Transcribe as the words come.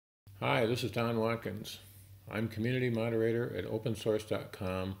Hi, this is Don Watkins. I'm community moderator at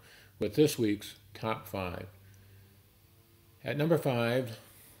Opensource.com with this week's Top 5. At number 5,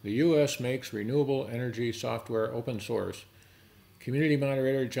 the U.S. makes renewable energy software open source. Community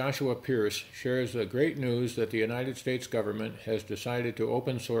moderator Joshua Pierce shares the great news that the United States government has decided to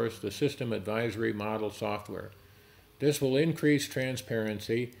open source the System Advisory Model software. This will increase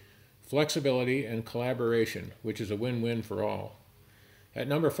transparency, flexibility, and collaboration, which is a win-win for all. At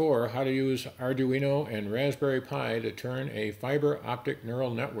number 4, how to use Arduino and Raspberry Pi to turn a fiber-optic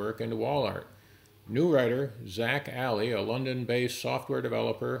neural network into wall art. New writer Zach Alley, a London-based software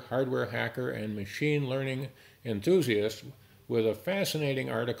developer, hardware hacker, and machine learning enthusiast, with a fascinating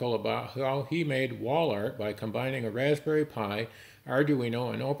article about how he made wall art by combining a Raspberry Pi,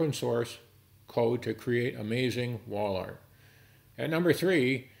 Arduino, and open source code to create amazing wall art. At number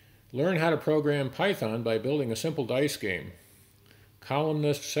 3, learn how to program Python by building a simple dice game.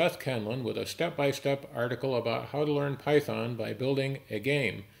 Columnist Seth Kenlon with a step-by-step article about how to learn Python by building a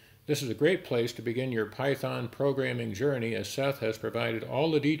game. This is a great place to begin your Python programming journey, as Seth has provided all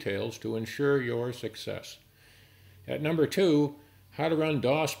the details to ensure your success. At number 2, how to run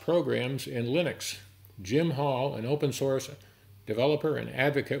DOS programs in Linux. Jim Hall, an open source developer and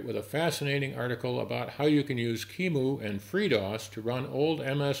advocate, with a fascinating article about how you can use QEMU and FreeDOS to run old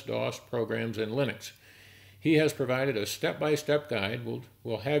MS-DOS programs in Linux. He has provided a step-by-step guide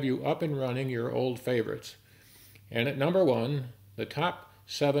will have you up and running your old favorites. And at number 1, the top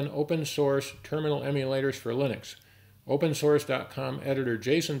 7 open source terminal emulators for Linux. Opensource.com editor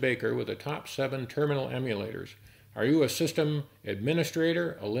Jason Baker with the top 7 terminal emulators. Are you a system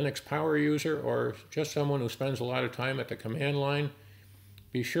administrator, a Linux power user, or just someone who spends a lot of time at the command line?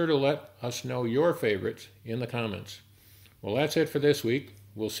 Be sure to let us know your favorites in the comments. Well, that's it for this week.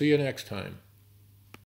 We'll see you next time.